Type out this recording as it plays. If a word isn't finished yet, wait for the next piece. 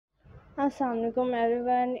Assalamualaikum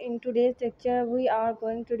everyone. In today's lecture, we are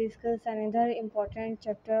going to discuss another important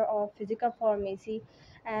chapter of physical pharmacy,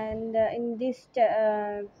 and in this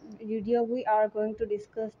video, we are going to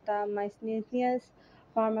discuss the miscellaneous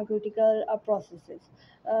pharmaceutical processes.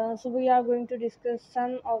 So we are going to discuss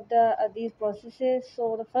some of these processes.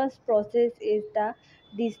 So the first process is the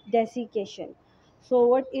desiccation. So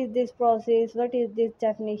what is this process? What is this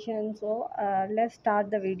definition? So let's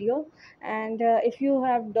start the video. And if you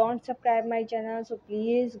have don't subscribe my channel, so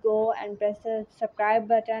please go and press the subscribe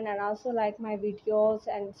button and also like my videos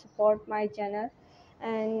and support my channel.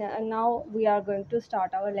 And now we are going to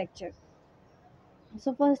start our lecture.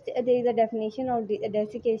 So first, there is a definition of the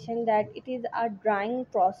desiccation, that it is a drying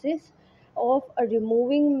process of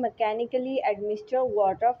removing mechanically administered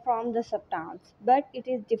water from the substance, but it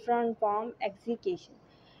is different from excitation.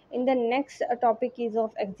 In the next topic is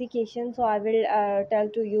of excitation, so I will tell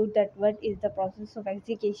to you that what is the process of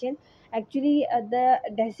excitation. Actually, the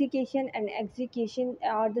desiccation and excitation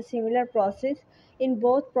are the similar process. In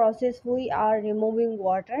both process, we are removing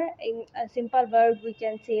water. In a simple word, we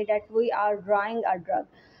can say that we are drying a drug.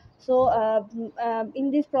 So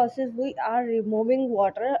in this process, we are removing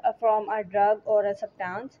water from a drug or a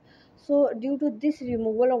substance. So due to this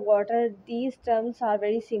removal of water, these terms are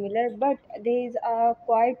very similar, but there is a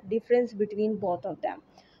quite difference between both of them.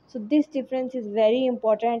 So this difference is very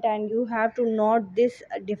important, and you have to note this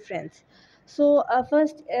difference. So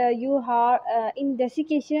first, you are in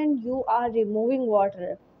desiccation, you are removing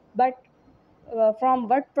water, but from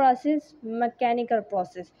what process? Mechanical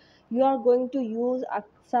process. You are going to use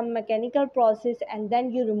some mechanical process and then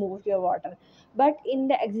you remove your water. But in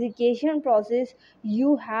the execution process,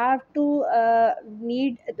 you have to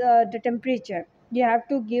need the temperature, you have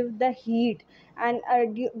to give the heat, and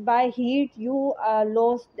by heat you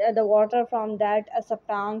lose the water from that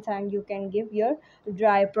substance and you can give your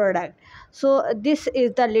dry product. So this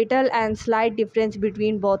is the little and slight difference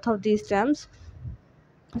between both of these terms.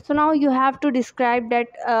 So now you have to describe that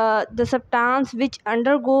the substance which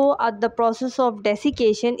undergo the process of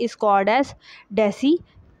desiccation is called as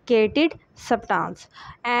desiccated substance.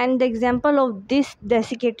 And the example of this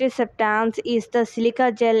desiccated substance is the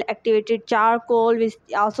silica gel, activated charcoal, which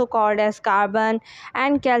is also called as carbon,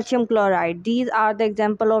 and calcium chloride. These are the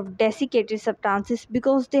example of desiccated substances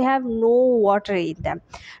because they have no water in them,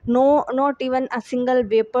 no, not even a single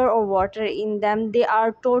vapor or water in them. They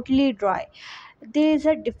are totally dry. There is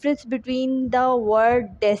a difference between the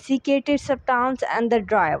word desiccated substance and the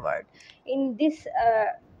dry word. In this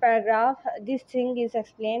paragraph, this thing is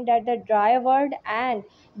explained that the dry word and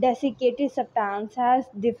desiccated substance has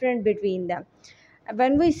different between them.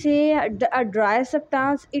 When we say a dry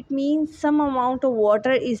substance, it means some amount of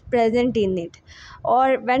water is present in it.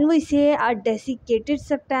 Or when we say a desiccated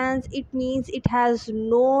substance, it means it has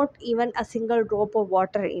not even a single drop of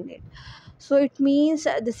water in it. So it means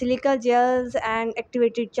the silica gels and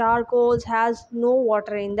activated charcoals has no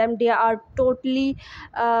water in them, they are totally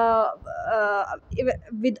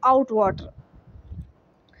without water.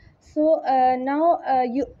 So now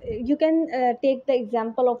you can take the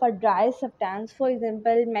example of a dry substance. For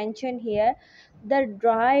example, mention here the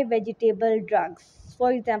dry vegetable drugs.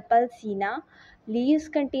 For example, Sina leaves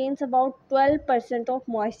contains about 12% of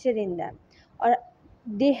moisture in them, or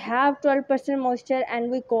they have 12% moisture, and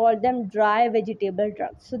we call them dry vegetable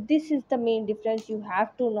drugs. So this is the main difference. You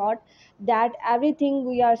have to note that everything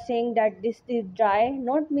we are saying that this is dry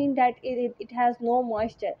not mean that it has no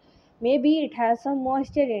moisture. Maybe it has some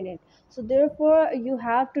moisture in it. So therefore you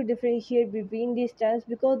have to differentiate between these terms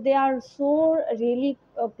because they are so really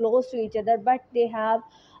close to each other, but they have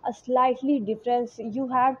a slightly difference. You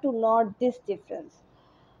have to note this difference.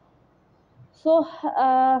 So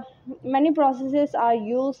many processes are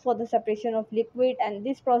used for the separation of liquid, and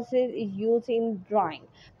this process is used in drying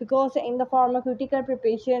because in the pharmaceutical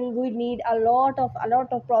preparation we need a lot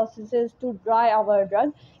of processes to dry our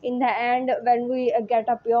drug. In the end, when we get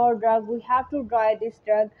a pure drug, we have to dry this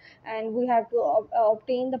drug and we have to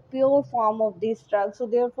obtain the pure form of this drug. So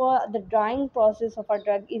therefore, the drying process of a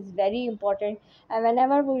drug is very important, and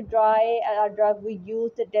whenever we dry a drug, we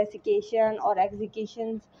use the desiccation or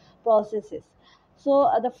excitation processes.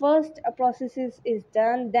 So the first process is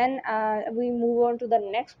done, then we move on to the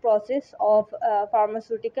next process of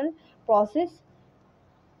pharmaceutical process.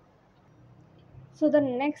 So the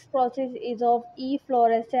next process is of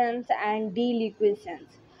efflorescence and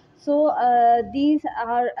deliquescence. So these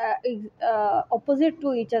are opposite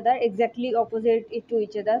to each other, exactly opposite to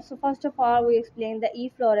each other. So first of all, we explain the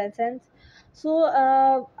efflorescence. So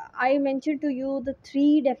I mentioned to you the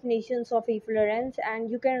three definitions of efflorescence,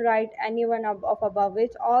 and you can write any one of above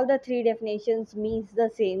it. All the three definitions means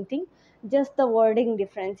the same thing, just the wording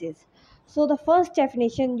differences. So the first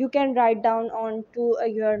definition you can write down on to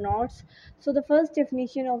your notes. So the first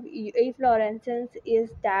definition of efflorescence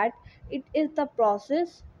is that it is the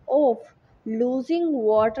process of losing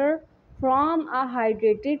water from a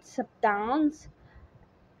hydrated substance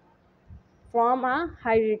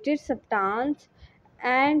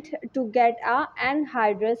and to get a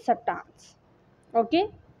anhydrous substance. Okay,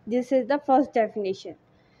 this is the first definition.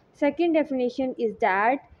 Second definition is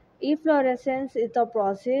that efflorescence is the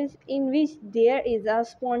process in which there is a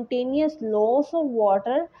spontaneous loss of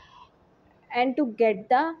water and to get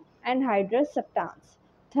the anhydrous substance.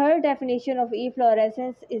 Third definition of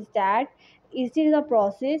efflorescence is that it is a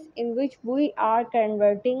process in which we are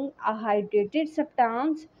converting a hydrated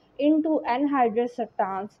substance into anhydrous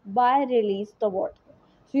substance by release the water.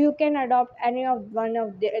 So you can adopt any of one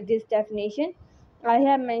of this definition. I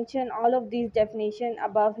have mentioned all of these definition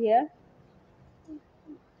above here.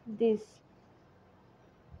 This,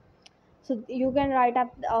 so you can write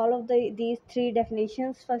up all of these three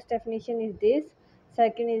definitions. First definition is this,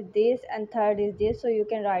 second is this, and third is this. So you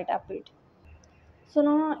can write up it. So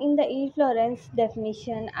now in the effluence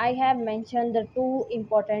definition, I have mentioned the two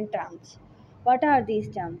important terms. What are these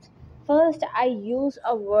terms? First, I use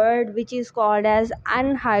a word which is called as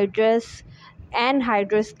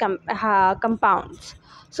compounds.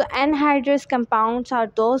 So anhydrous compounds are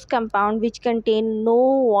those compounds which contain no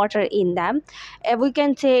water in them. We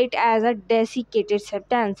can say it as a desiccated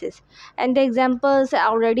substances. And the examples I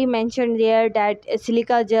already mentioned there, that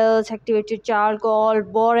silica gels, activated charcoal,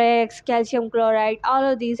 borax, calcium chloride, all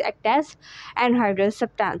of these act as anhydrous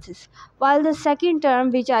substances. While the second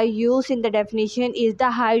term which I use in the definition is the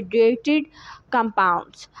hydrated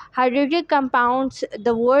compounds. Hydrated compounds,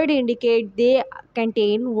 the word indicate they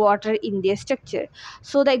contain water in their structure.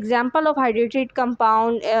 So the example of hydrated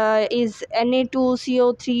compound is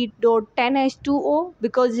Na2CO3.10H2O,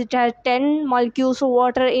 because it has 10 molecules of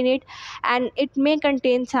water in it, and it may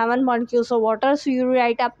contain 7 molecules of water. So you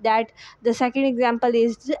write up that the second example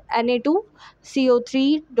is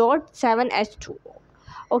Na2CO3.7H2O.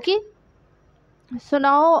 Okay, so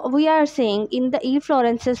now we are saying in the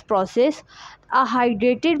efflorescence process, a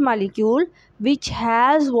hydrated molecule which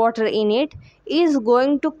has water in it is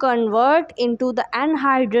going to convert into the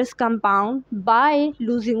anhydrous compound by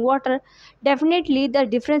losing water. Definitely the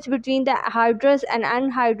difference between the hydrous and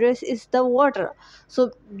anhydrous is the water.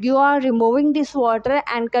 So you are removing this water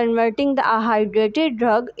and converting the hydrated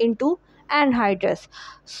drug into anhydrous.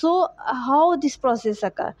 So how this process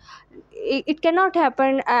occur? It cannot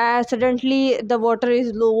happen suddenly the water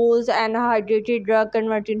is loose and hydrated drug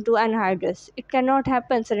convert into anhydrous. It cannot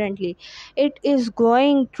happen suddenly. It is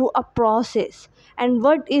going through a process. And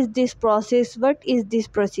what is this process? What is this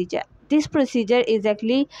procedure? This procedure is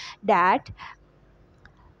actually that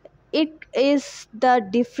it is the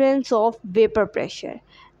difference of vapor pressure.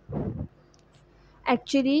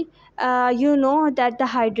 Actually, you know that the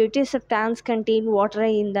hydrated substance contain water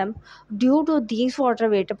in them. Due to this water,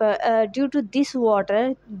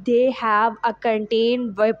 they have a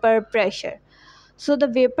contained vapor pressure. So the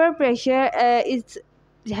vapor pressure is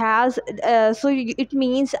has so it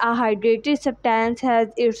means a hydrated substance has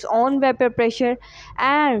its own vapor pressure,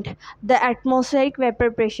 and the atmospheric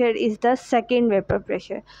vapor pressure is the second vapor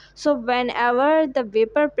pressure. So whenever the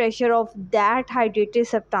vapor pressure of that hydrated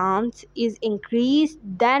substance is increased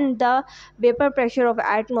than the vapor pressure of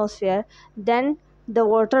atmosphere, then the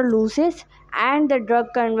water loses and the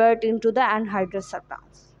drug convert into the anhydrous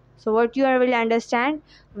substance. So what you will understand,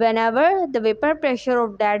 whenever the vapor pressure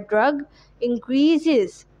of that drug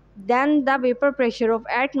increases than the vapor pressure of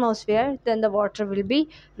atmosphere, then the water will be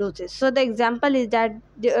loses. So the example is that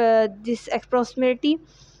this approximately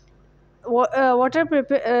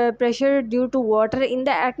pressure due to water in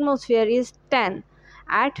the atmosphere is 10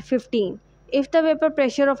 at 15. If the vapor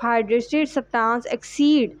pressure of hydrated substance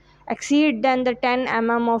exceed than the 10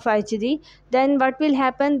 mm of Hg, then what will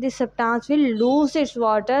happen? This substance will lose its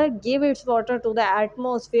water, give its water to the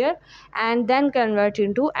atmosphere, and then convert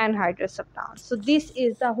into anhydrous substance. So this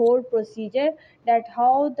is the whole procedure, that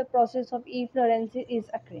how the process of efflorescence is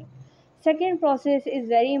occurring. Second process is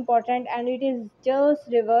very important, and it is just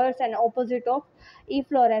reverse and opposite of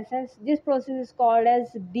efflorescence. This process is called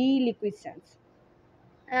as deliquescence.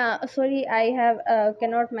 Sorry, I have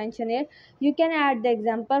cannot mention it. You can add the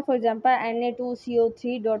example. For example,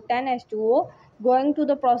 Na2CO3 dot 10H2O going to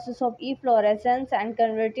the process of efflorescence and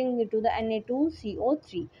converting it to the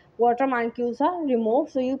Na2CO3. Water molecules are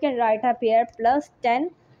removed, so you can write up here plus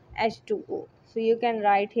 10H2O. So you can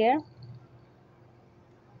write here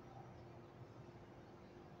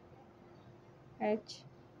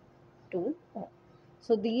H2O.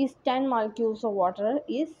 So these 10 molecules of water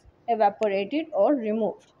is evaporated or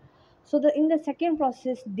removed. So in the second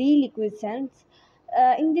process, deliquescence,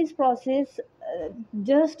 in this process,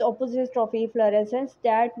 just opposite of efflorescence,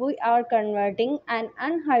 that we are converting an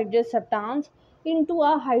anhydrous substance into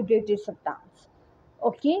a hydrated substance.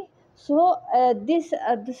 Okay, so this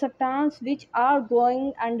the substance which are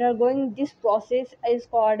going undergoing this process is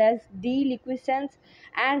called as deliquescence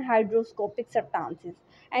and hydroscopic substances.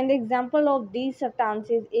 And the example of these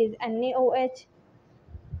substances is NaOH,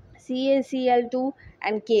 CaCl2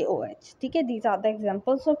 and KOH. Okay, these are the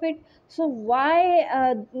examples of it. So why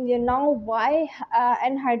why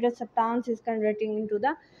anhydrous substance is converting into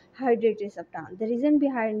the hydrated substance? The reason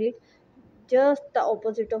behind it, just the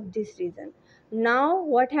opposite of this reason. Now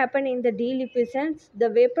what happened in the deliquescence, the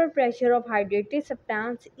vapor pressure of hydrated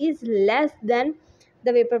substance is less than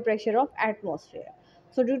the vapor pressure of atmosphere.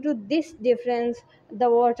 So due to this difference, the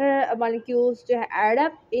water molecules to add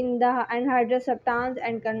up in the anhydrous substance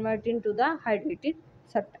and convert into the hydrated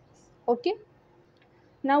substance. Okay,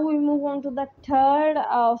 now we move on to the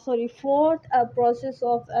fourth process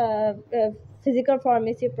of physical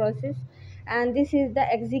pharmacy process, and this is the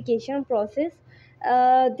excitation process.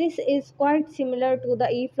 This is quite similar to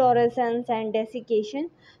the efflorescence and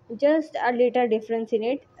desiccation, just a little difference in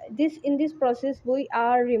it. In this process we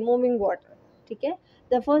are removing water. Okay,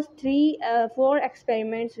 the first four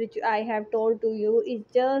experiments which I have told to you is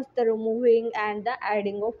just the removing and the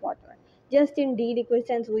adding of water. Just in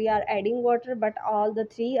deliquescence we are adding water, but all the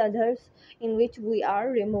three others in which we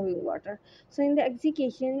are removing water. So in the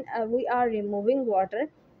excitation we are removing water,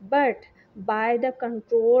 but by the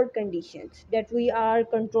controlled conditions, that we are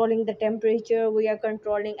controlling the temperature, we are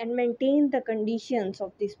controlling and maintain the conditions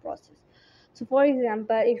of this process. So for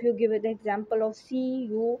example, if you give it the example of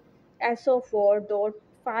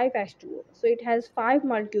CuSO4.5H2O, so it has 5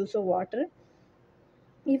 molecules of water.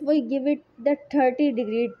 If we give it the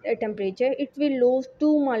 30-degree temperature, it will lose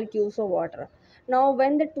 2 molecules of water. Now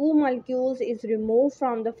when the 2 molecules is removed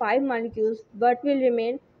from the 5 molecules, what will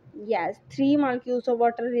remain? Yes, 3 molecules of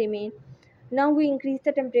water remain. Now we increase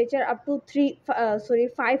the temperature up to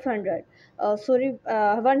 500,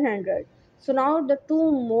 100. So now the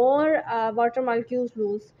two more water molecules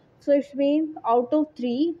lose. So it means out of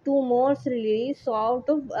three, two more release. So out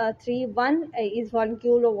of three, one is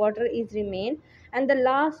molecule of water is remain, and the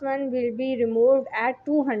last one will be removed at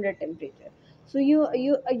 200 temperature. So you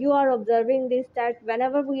are observing this, that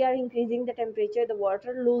whenever we are increasing the temperature, the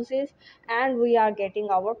water loses and we are getting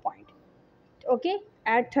our point. Okay,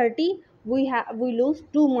 at 30 we lose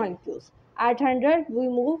two molecules, at 100 we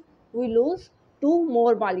lose two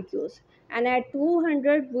more molecules, and at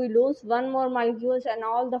 200 we lose one more molecules, and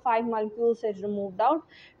all the five molecules is removed out.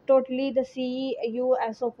 Totally the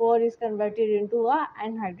CuSO4 is converted into a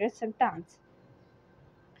anhydrous substance.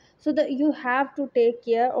 So that you have to take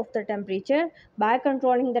care of the temperature. By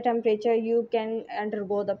controlling the temperature you can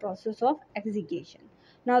undergo the process of excitation.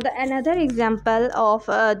 Now the another example of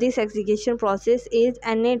this excitation process is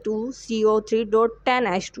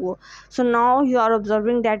Na2CO3.10H2O. So now you are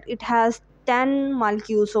observing that it has 10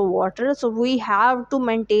 molecules of water, so we have to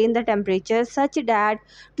maintain the temperature such that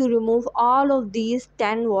to remove all of these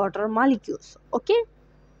 10 water molecules. Okay,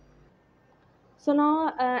 so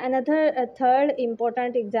now another a third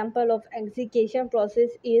important example of excitation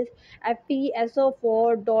process is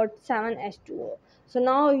FeSO4.7H2O. So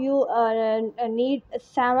now you need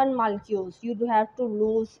 7 molecules. You do have to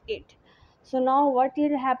lose it. So now what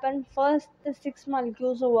will happen? First, the 6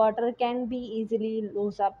 molecules of water can be easily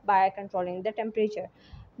lose up by controlling the temperature.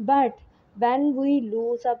 But when we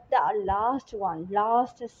lose up the last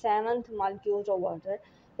seventh molecules of water,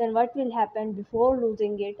 then what will happen? Before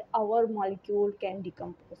losing it, our molecule can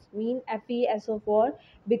decompose, mean FeSO4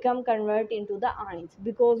 become convert into the ions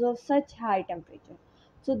because of such high temperature.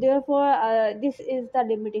 So therefore this is the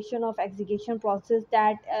limitation of excitation process,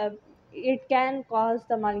 that it can cause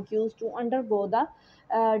the molecules to undergo the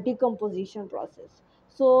decomposition process.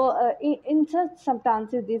 So in such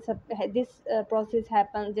substances this process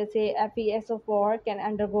happens. Just say FeSO4 can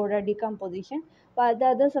undergo the decomposition, but the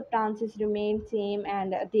other substances remain same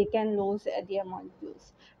and they can lose their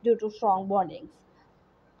molecules due to strong bondings.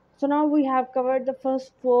 So now we have covered the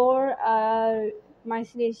first four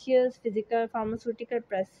miscellaneous physical pharmaceutical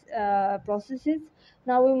processes.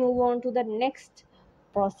 Now we move on to the next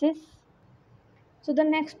process. So the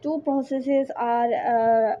next two processes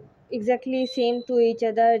are exactly same to each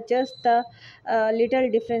other, just the little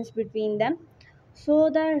difference between them. So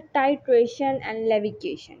the titration and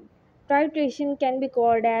levigation. Titration can be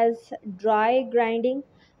called as dry grinding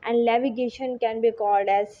and levigation can be called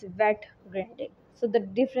as wet grinding. So the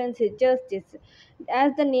difference is just this.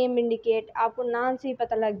 As the name indicate, आपको नाम से ही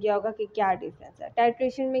पता लग गया होगा कि क्या difference है.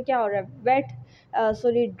 टाइट्रेशन में क्या हो रहा है, वेट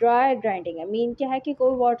सॉरी ड्राई ग्राइंडिंग है. मीन क्या है कि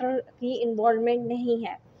कोई वाटर की इन्वॉल्वमेंट नहीं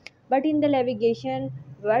है. But in the navigation,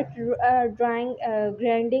 wet drying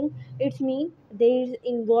grinding, it's mean there is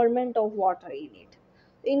involvement of water in it.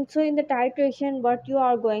 In the titration, what you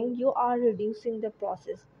are reducing the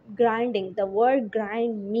process. Grinding, the word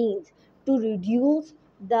grind means to reduce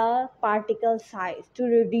the particle size, to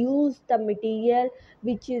reduce the material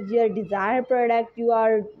which is your desired product. You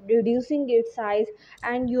are reducing its size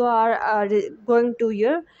and you are going to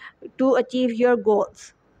your to achieve your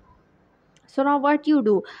goals. So now what you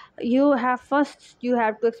do, you have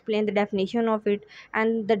to explain the definition of it,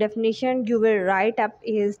 and the definition you will write up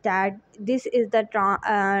is that this is the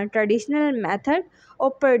traditional method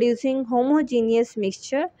of producing homogeneous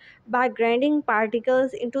mixture by grinding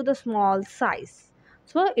particles into the small size.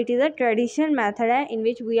 So it is a traditional method in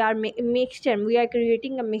which we are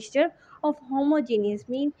creating a mixture of homogeneous,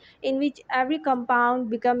 mean in which every compound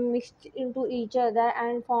become mixed into each other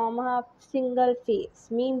and form a single phase,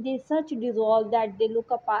 mean they such dissolve that they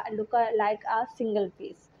look like a single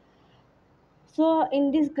phase. So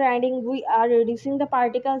in this grinding, we are reducing the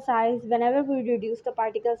particle size. Whenever we reduce the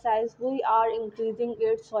particle size, we are increasing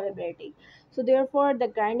its solubility. So therefore, the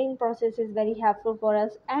grinding process is very helpful for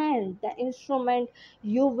us. And the instrument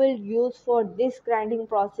you will use for this grinding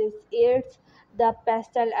process is the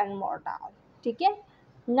pestle and mortar. Okay.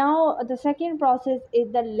 Now the second process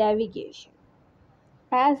is the levigation.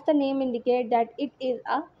 As the name indicates that it is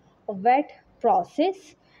a wet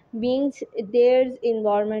process, means there's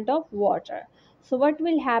involvement of water. So what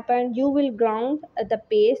will happen, you will ground the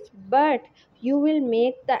paste, but you will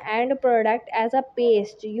make the end product as a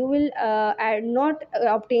paste. You will not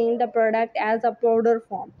obtain the product as a powder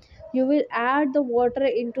form. You will add the water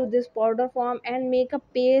into this powder form and make a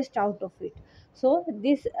paste out of it. So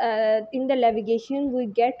this in the levigation we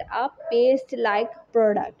get a paste like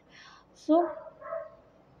product. So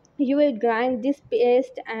you will grind this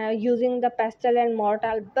paste using the pestle and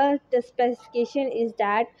mortar, but the specification is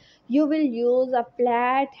that you will use a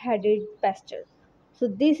flat headed pestle. So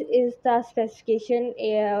this is the specification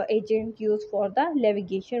agent used for the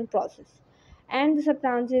levigation process. And the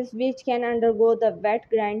substances which can undergo the wet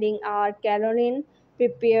grinding are kaolin,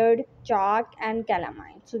 prepared chalk and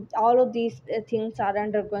calamine. So all of these things are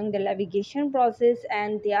undergoing the levigation process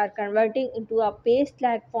and they are converting into a paste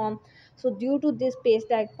like form. So due to this paste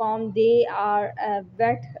like form, they are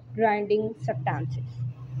wet grinding substances.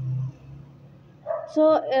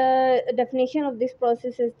 So definition of this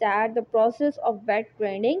process is that the process of wet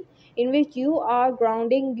grinding in which you are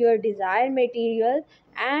grounding your desired material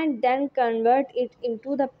and then convert it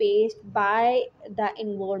into the paste by the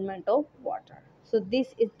involvement of water. So this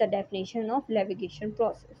is the definition of levigation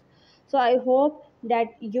process. So I hope that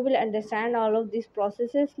you will understand all of these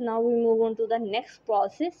processes. Now we move on to the next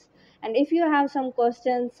process, and if you have some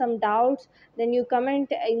questions, some doubts, then you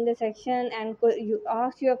comment in the section and you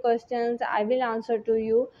ask your questions. I will answer to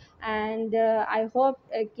you. And I hope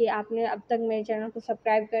कि आपने अब तक मेरे channel को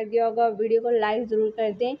subscribe कर दिया होगा, video को लाइक ज़रूर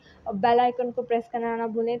कर दें और बेल आइकन को प्रेस करना ना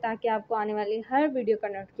भूलें ताकि आपको आने वाली हर वीडियो का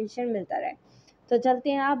नोटिफिकेशन मिलता रहे. तो चलते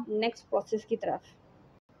हैं आप नेक्स्ट प्रोसेस की तरफ.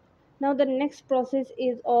 Now the next process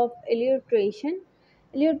is of illustration.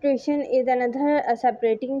 Illustration is another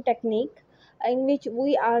separating technique in which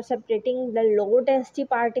we are separating the low density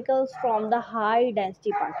particles from the high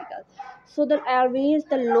density particles. So the always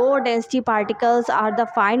the low density particles are the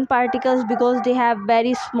fine particles because they have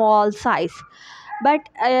very small size, but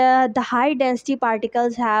the high density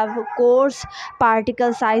particles have coarse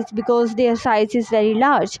particle size because their size is very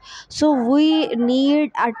large. So we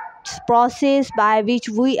need a process by which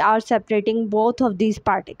we are separating both of these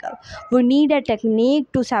particles. We need a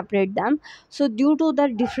technique to separate them. So due to the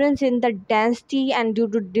difference in the density and due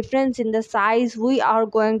to difference in the size, we are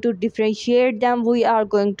going to differentiate them, we are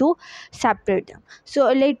going to separate them.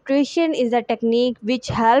 So illustration is a technique which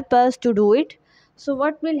help us to do it. So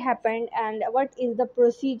what will happen and what is the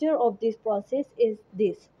procedure of this process is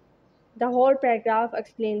this. The whole paragraph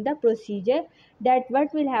explains the procedure, that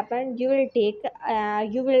what will happen, you will take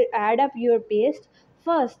you will add up your paste.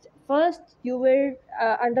 First First, you will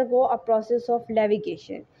undergo a process of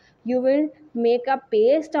levigation. You will make a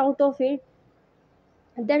paste out of it.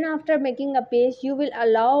 Then after making a paste, you will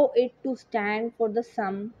allow it to stand for the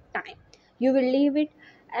some time. You will leave it,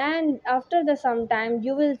 and after the some time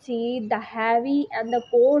you will see the heavy and the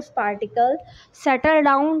coarse particle settle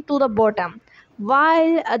down to the bottom,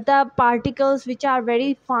 while the particles which are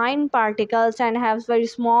very fine particles and have very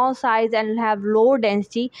small size and have low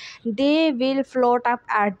density, they will float up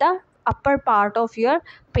at the upper part of your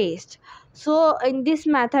paste. So in this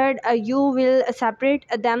method, you will separate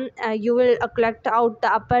them. You will collect out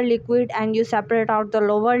the upper liquid and you separate out the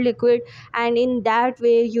lower liquid, and in that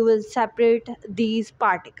way you will separate these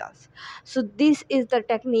particles. So this is the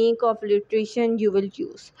technique of filtration you will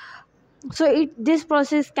use. So this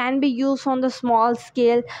process can be used on the small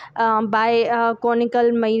scale, by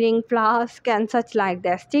conical mining flask and such like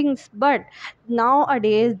that things. But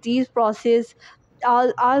nowadays these process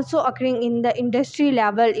are also occurring in the industry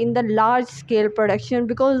level, in the large scale production,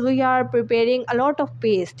 because we are preparing a lot of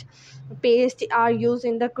paste are used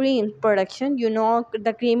in the cream production. You know,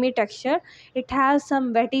 the creamy texture, it has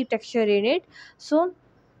some wetty texture in it. So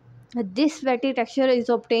this wetty texture is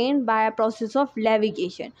obtained by a process of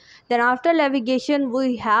levigation. Then after levigation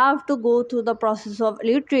we have to go through the process of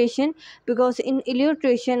illustration, because in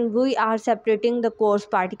illustration we are separating the coarse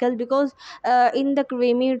particles, because in the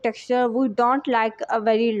creamy texture we don't like a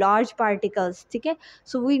very large particles. Okay,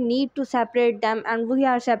 so we need to separate them, and we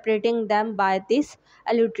are separating them by this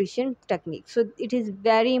illustration technique. So it is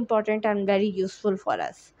very important and very useful for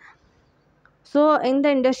us. So in the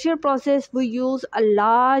industrial process, we use a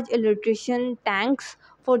large electrician tanks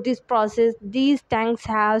for this process. These tanks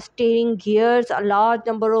have steering gears, a large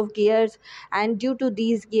number of gears, and due to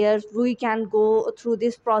these gears, we can go through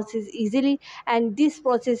this process easily. And this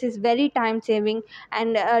process is very time saving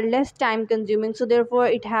and less time consuming. So therefore,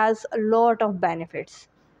 it has a lot of benefits.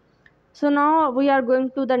 So now we are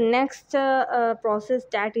going to the next process,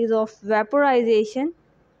 that is of vaporization.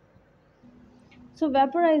 So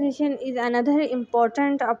vaporization is another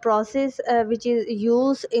important process which is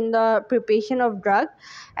used in the preparation of drug.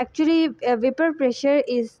 Actually, vapor pressure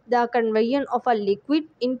is the conversion of a liquid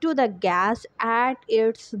into the gas at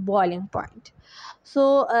its boiling point.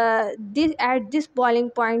 So this at this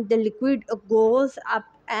boiling point, the liquid goes up,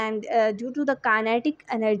 and due to the kinetic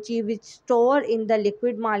energy which store in the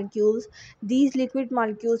liquid molecules, these liquid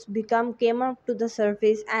molecules become came up to the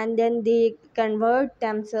surface, and then they convert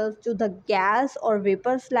themselves to the gas or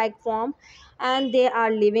vapors like form, and they are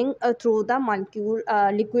living through the molecule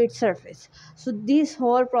liquid surface. So this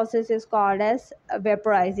whole process is called as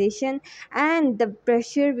vaporization, and the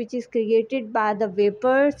pressure which is created by the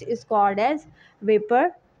vapors is called as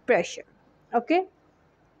vapor pressure. Okay,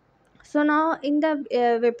 so now in the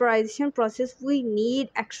vaporization process we need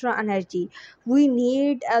extra energy. We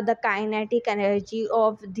need the kinetic energy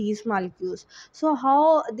of these molecules. So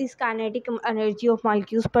how this kinetic energy of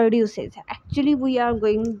molecules produces? Actually, we are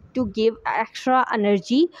going to give extra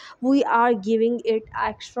energy. We are giving it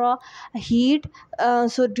extra heat.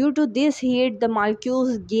 So due to this heat, the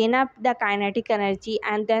molecules gain up the kinetic energy,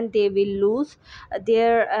 and then they will lose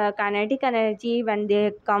their kinetic energy when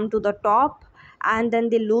they come to the top, and then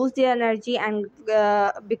they lose their energy and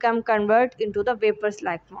become convert into the vapors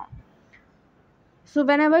like form. So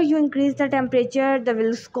whenever you increase the temperature, the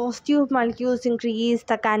viscosity of molecules increase,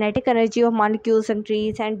 the kinetic energy of molecules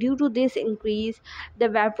increase, and due to this increase, the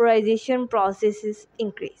vaporization processes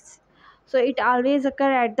increase. So it always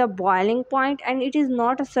occur at the boiling point, and it is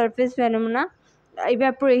not a surface phenomena.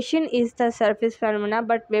 Evaporation is the surface phenomena,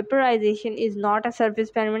 but vaporization is not a surface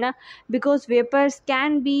phenomena, because vapors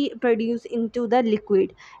can be produced into the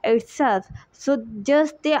liquid itself. So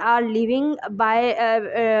just they are living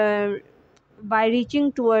by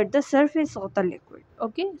reaching toward the surface of the liquid.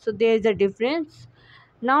 Okay, so there is a difference.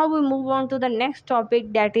 Now we move on to the next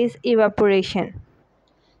topic, that is evaporation.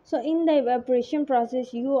 So in the evaporation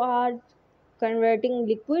process, you are converting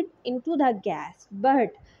liquid into the gas, but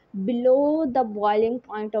below the boiling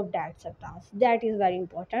point of that substance. That is very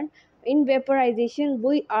important. In vaporization,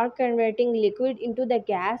 we are converting liquid into the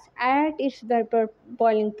gas at its vapor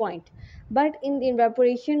boiling point, but in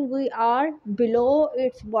evaporation we are below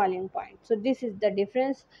its boiling point. So this is the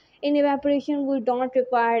difference. In evaporation we don't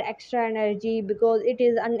require extra energy, because it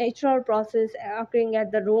is a natural process occurring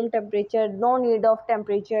at the room temperature. No need of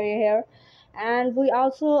temperature here, and we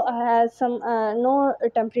also have some no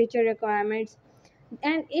temperature requirements,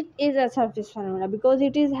 and it is a surface phenomena because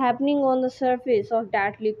it is happening on the surface of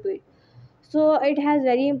that liquid. So it has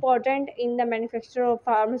very important in the manufacture of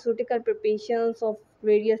pharmaceutical preparations of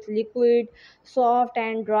various liquid, soft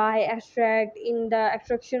and dry extract, in the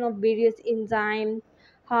extraction of various enzymes,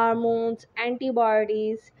 hormones,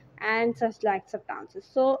 antibodies, and such like substances.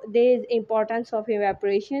 So there is importance of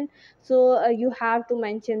evaporation. So you have to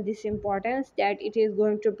mention this importance, that it is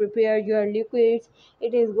going to prepare your liquids,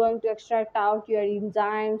 it is going to extract out your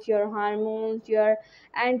enzymes, your hormones, your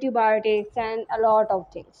antibiotics, and a lot of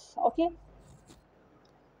things. Okay.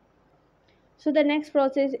 So the next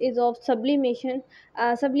process is of sublimation.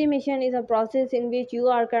 Sublimation is a process in which you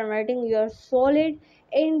are converting your solid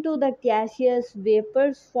into the gaseous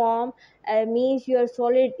vapors form. Means your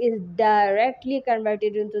solid is directly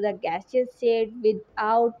converted into the gaseous state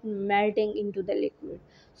without melting into the liquid.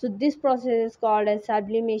 So this process is called as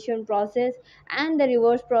sublimation process, and the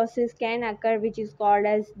reverse process can occur, which is called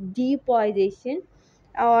as depoisation.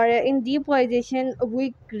 Or in depoisation,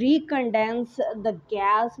 we recondense the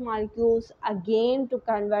gas molecules again to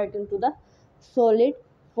convert into the solid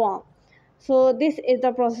form. So this is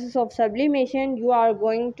the process of sublimation. You are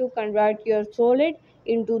going to convert your solid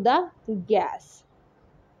into the gas.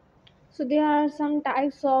 So there are some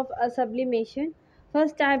types of sublimation.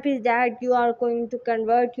 First type is that you are going to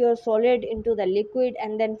convert your solid into the liquid,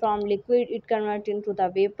 and then from liquid it convert into the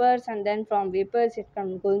vapors, and then from vapors it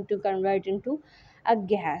going to convert into a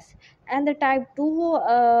gas. And the type 2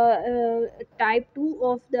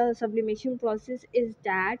 of the sublimation process is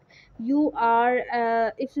that you are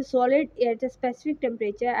if the solid at a specific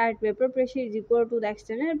temperature at vapor pressure is equal to the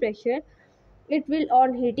external pressure, it will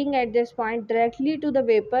on heating at this point directly to the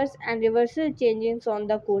vapors and reverses changes on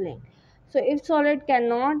the cooling. So if solid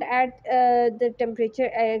cannot at the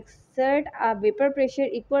temperature exert a vapor pressure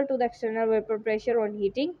equal to the external vapor pressure on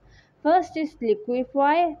heating, first is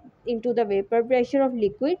liquefy into the vapor pressure of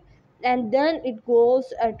liquid, and then it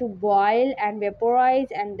goes to boil and vaporize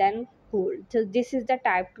and then cool. So this is the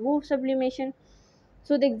type 2 of sublimation.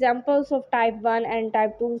 So the examples of type 1 and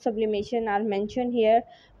type 2 sublimation are mentioned here.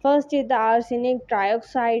 First is the arsenic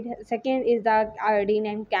trioxide, second is the iodine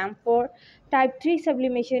and camphor. Type 3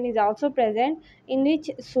 sublimation is also present, in which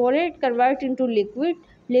solid convert into liquid,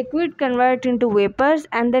 liquid convert into vapors,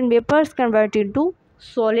 and then vapors convert into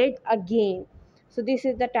solid again. So this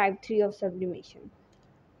is the type 3 of sublimation.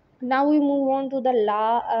 Now we move on to the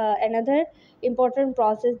another important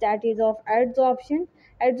process, that is of adsorption.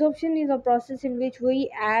 Adsorption is a process in which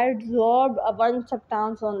we adsorb one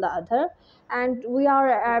substance on the other, and we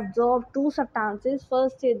are absorb two substances.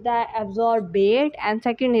 First is the absorbate and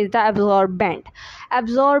second is the absorbent.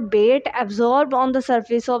 Absorbate absorb on the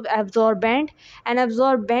surface of absorbent, and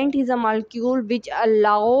absorbent is a molecule which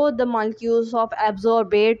allow the molecules of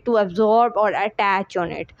absorbate to absorb or attach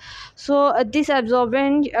on it. So this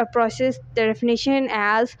absorbent process, the definition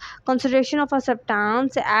as concentration of a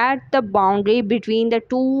substance at the boundary between the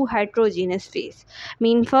two heterogeneous phase.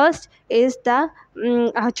 Mean first is the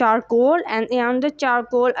charcoal, and on the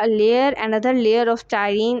charcoal a layer, another layer of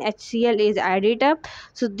styrene HCl is added up.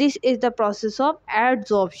 So this is the process of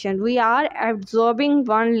adsorption. We are absorbing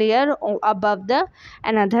one layer above the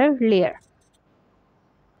another layer.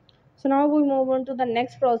 So now we move on to the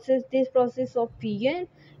next process, this process of fission.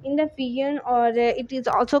 In the fission, or it is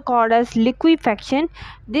also called as liquefaction,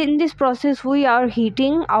 in this process we are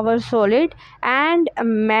heating our solid and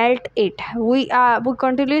melt it. We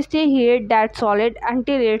continuously heat that solid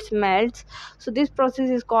until it melts. So this process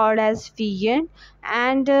is called as fission,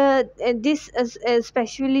 and this is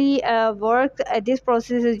especially this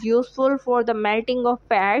process is useful for the melting of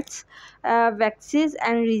fats, waxes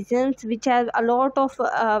and resins which have a lot of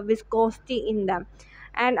viscosity in them,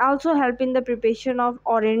 and also help in the preparation of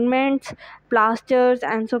ointments, plasters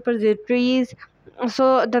and suppositories.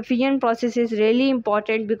 So the fission process is really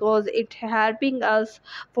important because it helping us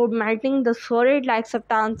for melting the solid like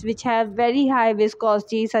substance which have very high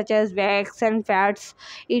viscosity, such as wax and fats,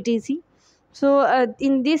 etc. So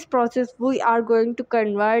in this process we are going to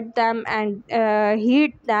convert them and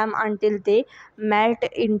heat them until they melt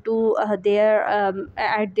into their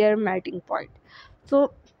at their melting point.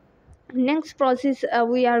 So next process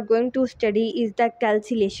we are going to study is the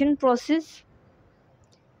calcination process.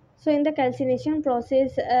 So in the calcination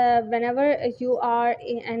process, whenever you are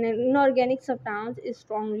in an inorganic substance is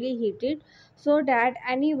strongly heated, so that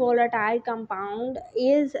any volatile compound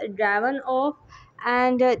is driven off,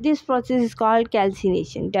 and this process is called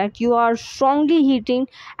calcination, that you are strongly heating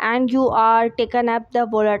and you are taken up the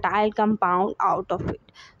volatile compound out of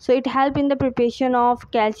it. So it help in the preparation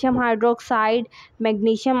of calcium hydroxide,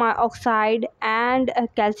 magnesium oxide, and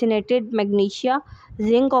calcinated magnesia,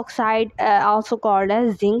 zinc oxide, also called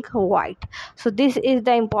as zinc white. So this is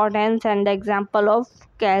the importance and the example of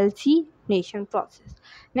calcination. ignition process.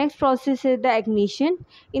 Next process is the ignition.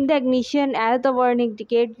 In the ignition, as the word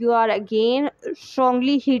indicates, you are again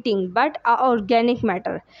strongly heating but organic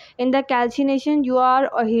matter. In the calcination, you are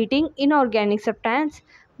heating inorganic substance,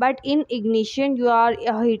 but in ignition you are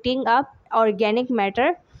heating up organic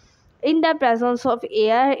matter. In the presence of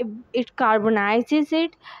air, it carbonizes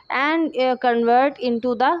it and convert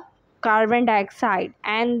into the carbon dioxide,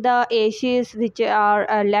 and the ashes which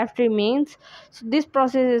are left remains. So this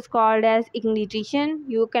process is called as ignition.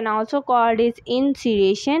 You can also call it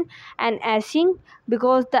incineration and ashing,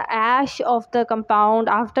 because the ash of the compound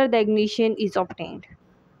after the ignition is obtained.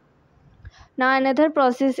 Now another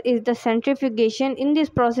process is the centrifugation. In this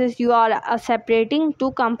process you are separating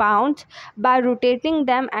two compounds by rotating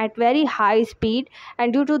them at very high speed,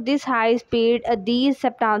 and due to this high speed these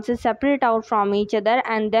substances separate out from each other,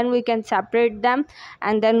 and then we can separate them,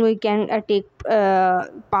 and then we can take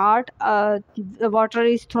part the water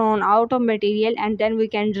is thrown out of material, and then we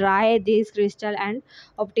can dry this crystal and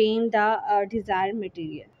obtain the desired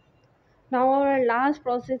material. Now our last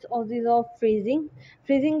process of this of freezing.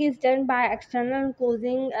 Freezing is done by external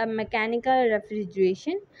causing mechanical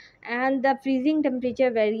refrigeration, and the freezing temperature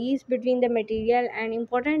varies between the material, and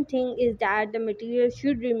important thing is that the material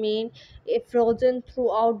should remain frozen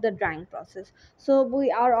throughout the drying process. So we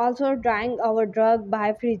are also drying our drug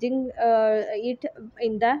by freezing it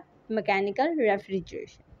in the mechanical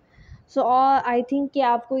refrigeration. So I think कि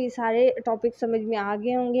आपको ये सारे topic समझ में आ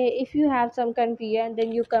गए होंगे. If you have some confusion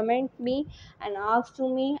then you comment me and ask to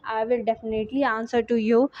me. I will definitely answer to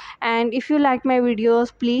you. And if you like my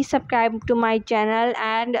videos, please subscribe to my channel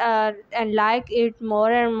and like it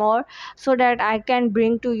more and more, so that I can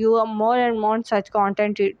bring to you more and more such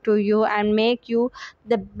content to you and make you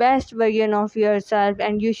the best version of yourself,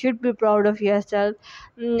 and you should be proud of yourself.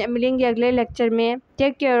 मिलेंगे अगले lecture में.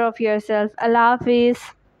 Take care of your self. अल्लाह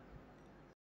हाफिज़.